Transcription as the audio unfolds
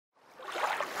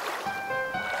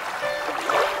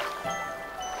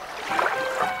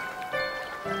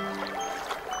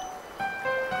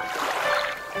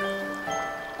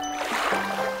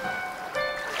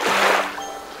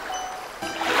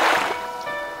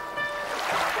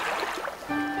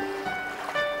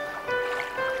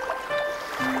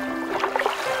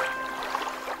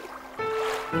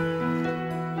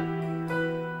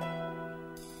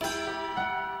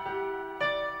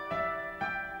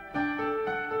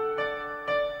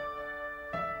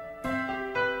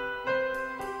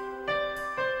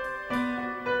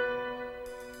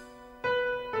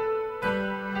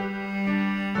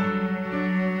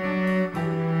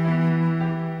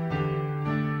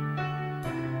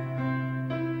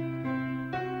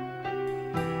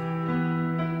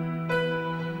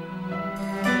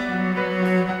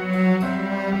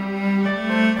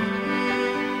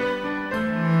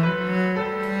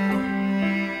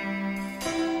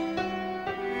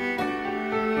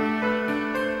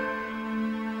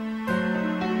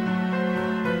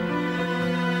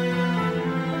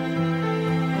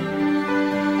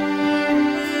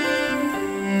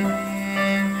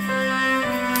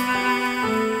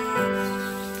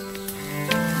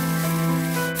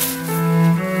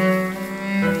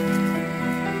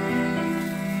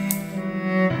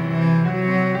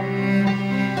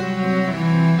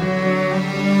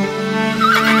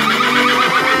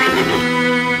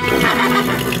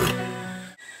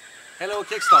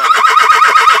Kickstarter.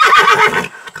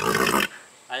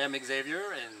 I am Xavier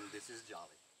and this is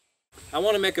Jolly. I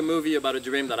want to make a movie about a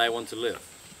dream that I want to live.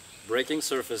 Breaking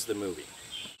Surface the movie.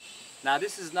 Now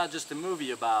this is not just a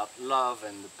movie about love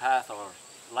and the path our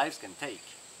lives can take,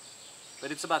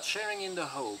 but it's about sharing in the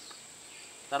hope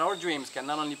that our dreams can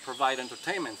not only provide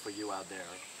entertainment for you out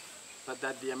there, but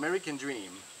that the American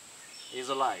dream is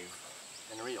alive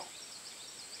and real.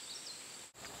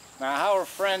 Now our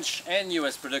French and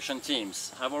US production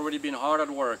teams have already been hard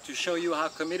at work to show you how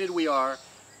committed we are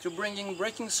to bringing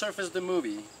Breaking Surface the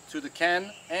movie to the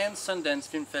Cannes and Sundance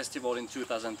Film Festival in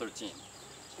 2013.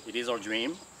 It is our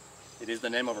dream, it is the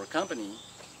name of our company,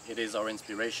 it is our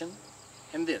inspiration,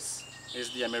 and this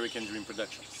is the American Dream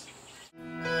Productions.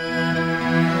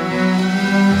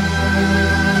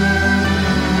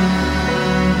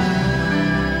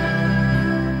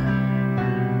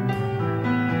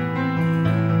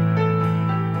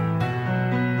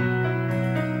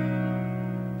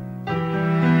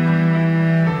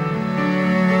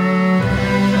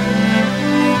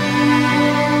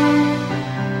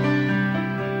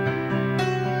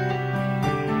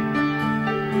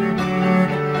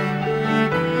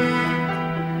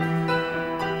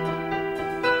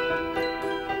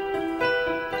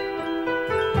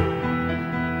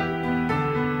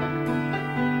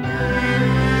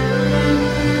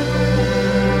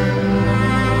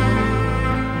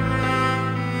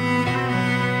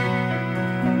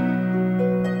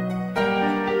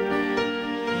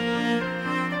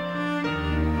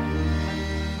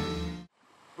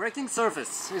 Breaking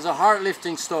Surface is a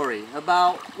heart-lifting story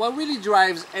about what really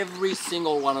drives every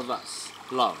single one of us: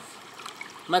 love.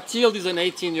 Mathilde is an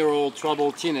 18-year-old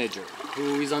troubled teenager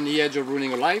who is on the edge of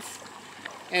ruining her life,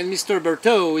 and Mr.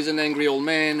 Berthaud is an angry old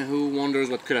man who wonders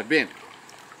what could have been.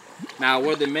 Now,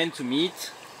 were they meant to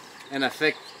meet and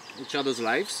affect each other's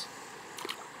lives?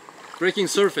 Breaking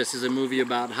Surface is a movie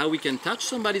about how we can touch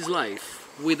somebody's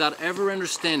life without ever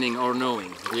understanding or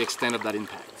knowing the extent of that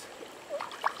impact.